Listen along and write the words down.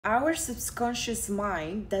Our subconscious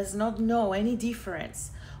mind does not know any difference.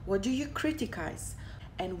 What do you criticize?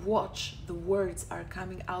 And watch the words are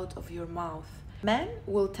coming out of your mouth. Men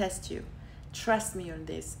will test you. Trust me on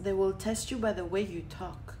this. They will test you by the way you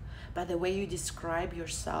talk, by the way you describe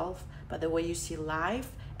yourself, by the way you see life,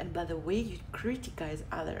 and by the way you criticize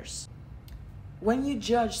others. When you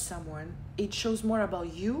judge someone, it shows more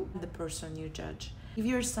about you than the person you judge. If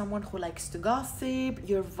you're someone who likes to gossip,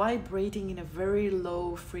 you're vibrating in a very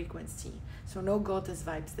low frequency. So no goddess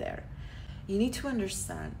vibes there. You need to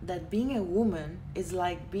understand that being a woman is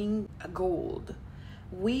like being a gold.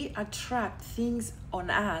 We attract things on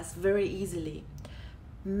us very easily.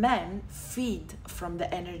 Men feed from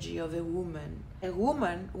the energy of a woman. A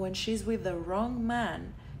woman, when she's with the wrong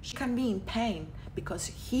man, she can be in pain because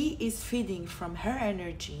he is feeding from her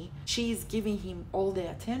energy. She is giving him all the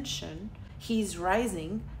attention. He is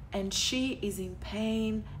rising and she is in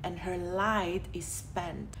pain and her light is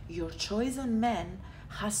spent. Your choice on men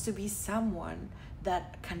has to be someone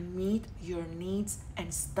that can meet your needs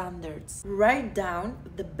and standards. Write down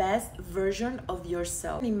the best version of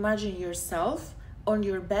yourself. Imagine yourself on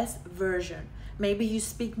your best version. Maybe you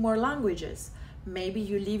speak more languages. Maybe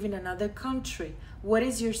you live in another country. What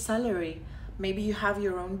is your salary? Maybe you have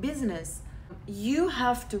your own business. You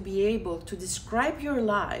have to be able to describe your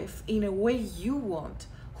life in a way you want.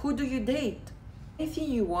 Who do you date?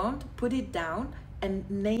 Anything you want, put it down and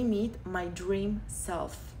name it my dream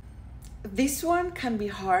self. This one can be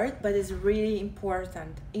hard, but it's really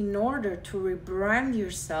important. In order to rebrand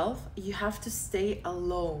yourself, you have to stay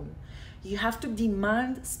alone. You have to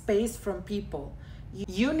demand space from people.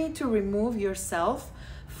 You need to remove yourself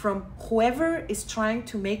from whoever is trying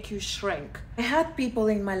to make you shrink. I had people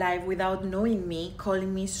in my life without knowing me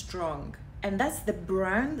calling me strong. And that's the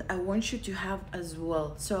brand I want you to have as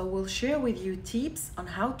well. So I will share with you tips on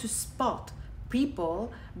how to spot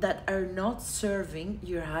people that are not serving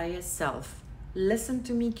your highest self. Listen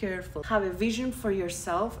to me carefully. Have a vision for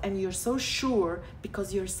yourself and you're so sure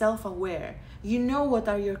because you're self-aware. You know what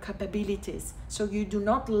are your capabilities. So you do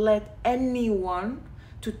not let anyone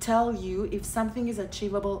to tell you if something is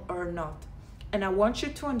achievable or not. And I want you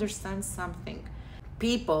to understand something.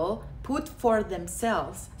 People put for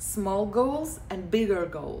themselves small goals and bigger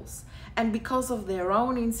goals. And because of their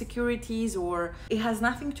own insecurities, or it has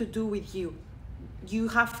nothing to do with you. You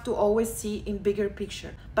have to always see in bigger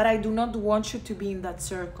picture. But I do not want you to be in that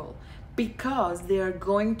circle because they are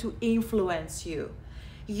going to influence you.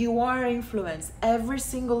 You are influenced every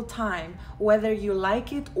single time, whether you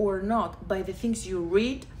like it or not, by the things you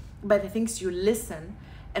read, by the things you listen,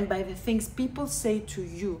 and by the things people say to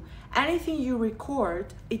you. Anything you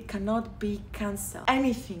record, it cannot be canceled.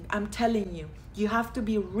 Anything, I'm telling you, you have to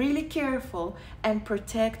be really careful and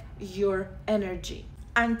protect your energy.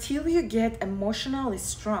 Until you get emotionally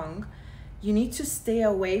strong, you need to stay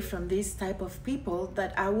away from this type of people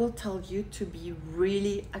that I will tell you to be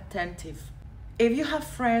really attentive. If you have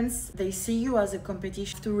friends, they see you as a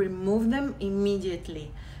competition, to remove them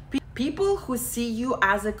immediately. People who see you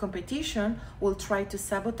as a competition will try to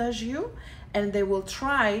sabotage you and they will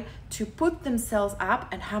try to put themselves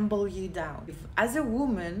up and humble you down. As a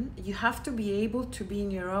woman, you have to be able to be in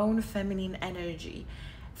your own feminine energy.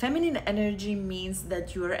 Feminine energy means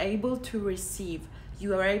that you are able to receive.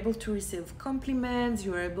 You are able to receive compliments,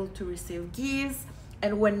 you are able to receive gifts,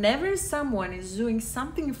 and whenever someone is doing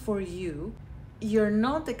something for you, you're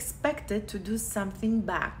not expected to do something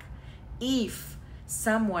back. If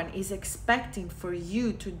someone is expecting for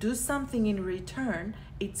you to do something in return,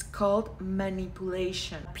 it's called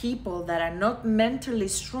manipulation. People that are not mentally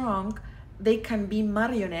strong, they can be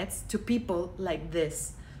marionettes to people like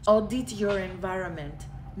this. Audit your environment.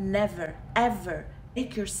 Never, ever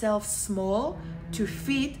make yourself small to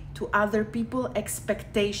fit to other people's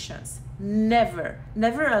expectations. Never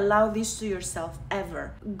allow this to yourself,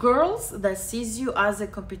 ever. Girls that sees you as a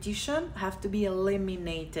competition have to be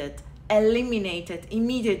eliminated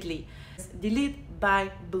immediately. Delete,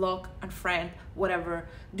 buy, block, unfriend, whatever.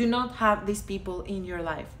 Do not have these people in your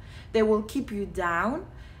life. They will keep you down,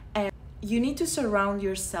 and you need to surround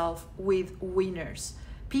yourself with winners.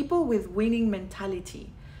 People with winning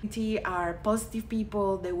mentality are positive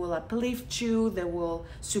people. They will uplift you, they will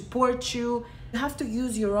support you. You have to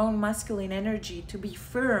use your own masculine energy to be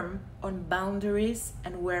firm on boundaries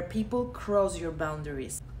and where people cross your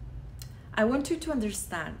boundaries. I want you to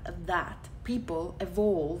understand that people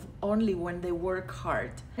evolve only when they work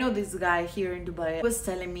hard. I know this guy here in Dubai was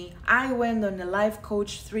telling me, I went on a life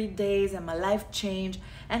coach 3 days and my life changed,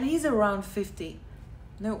 and he's around 50.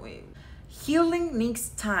 No way. Healing needs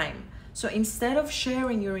time. So instead of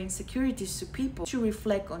sharing your insecurities to people, you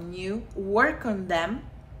reflect on you, work on them,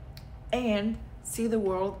 and see the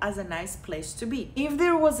world as a nice place to be. If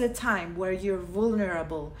there was a time where you're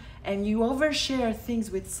vulnerable and you overshare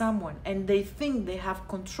things with someone and they think they have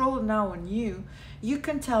control now on you, you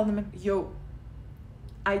can tell them, yo,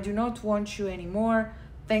 I do not want you anymore.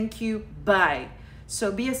 Thank you. Bye.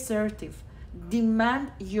 So be assertive.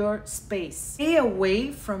 Demand your space. Stay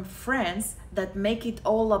away from friends that make it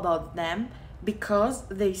all about them because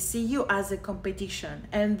they see you as a competition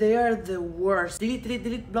and they are the worst. Delete, delete,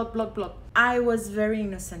 delete, block, block, block. I was very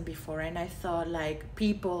innocent before and I thought like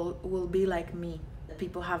people will be like me. That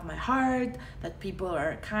people have my heart, that people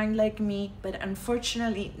are kind like me, but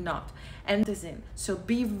unfortunately not. And listen, so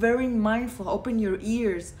be very mindful, open your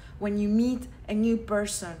ears when you meet a new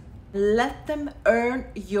person. Let them earn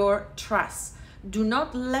your trust. Do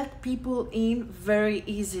not let people in very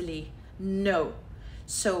easily. No.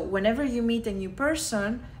 So whenever you meet a new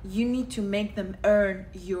person, you need to make them earn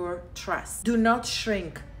your trust. Do not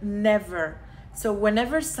shrink, never. So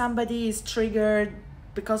whenever somebody is triggered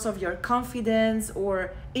because of your confidence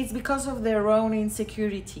or it's because of their own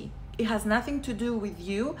insecurity, it has nothing to do with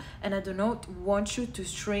you, and I do not want you to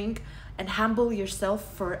shrink and humble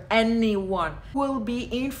yourself for anyone. Will be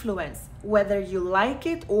influenced, whether you like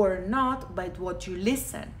it or not, by what you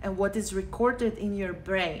listen and what is recorded in your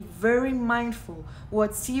brain. Very mindful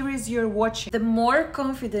what series you're watching. The more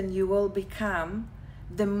confident you will become,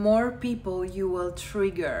 the more people you will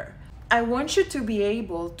trigger. I want you to be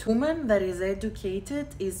able to, woman that is educated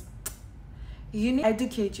is, you need to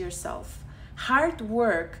educate yourself. Hard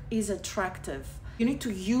work is attractive. You need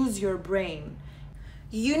to use your brain.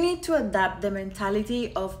 You need to adapt the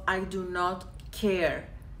mentality of I do not care.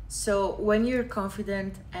 So when you're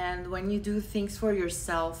confident and when you do things for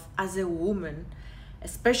yourself as a woman,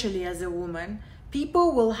 especially as a woman,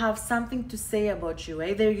 people will have something to say about you.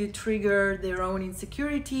 Either you trigger their own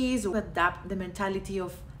insecurities or adapt the mentality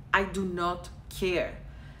of I do not care.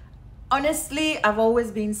 Honestly, I've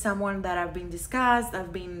always been someone that I've been discussed,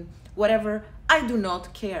 I've been whatever, I do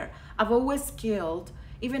not care. I've always killed,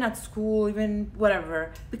 even at school, even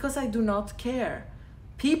whatever, because I do not care.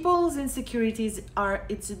 People's insecurities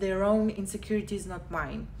it's their own insecurities, not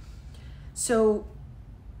mine. So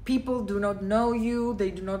people do not know you,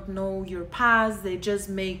 they do not know your past, they just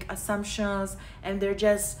make assumptions and they're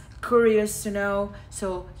just curious to know.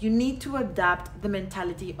 So you need to adapt the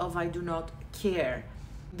mentality of I do not care.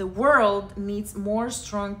 The world needs more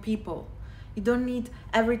strong people. You don't need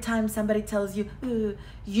every time somebody tells you,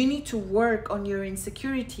 you need to work on your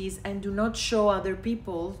insecurities and do not show other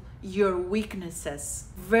people your weaknesses.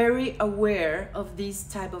 Very aware of these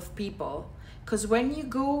type of people, because when you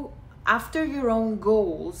go after your own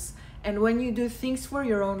goals and when you do things for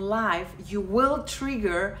your own life, you will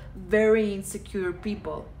trigger very insecure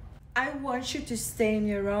people. I want you to stay in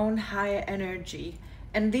your own high energy.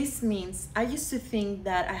 And this means I used to think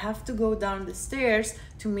that I have to go down the stairs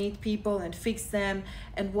to meet people and fix them.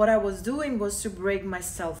 And what I was doing was to break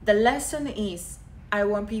myself. The lesson is I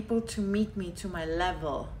want people to meet me to my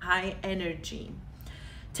level, high energy.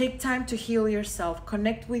 Take time to heal yourself,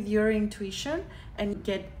 connect with your intuition and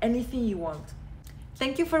get anything you want.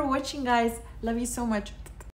 Thank you for watching, guys. Love you so much.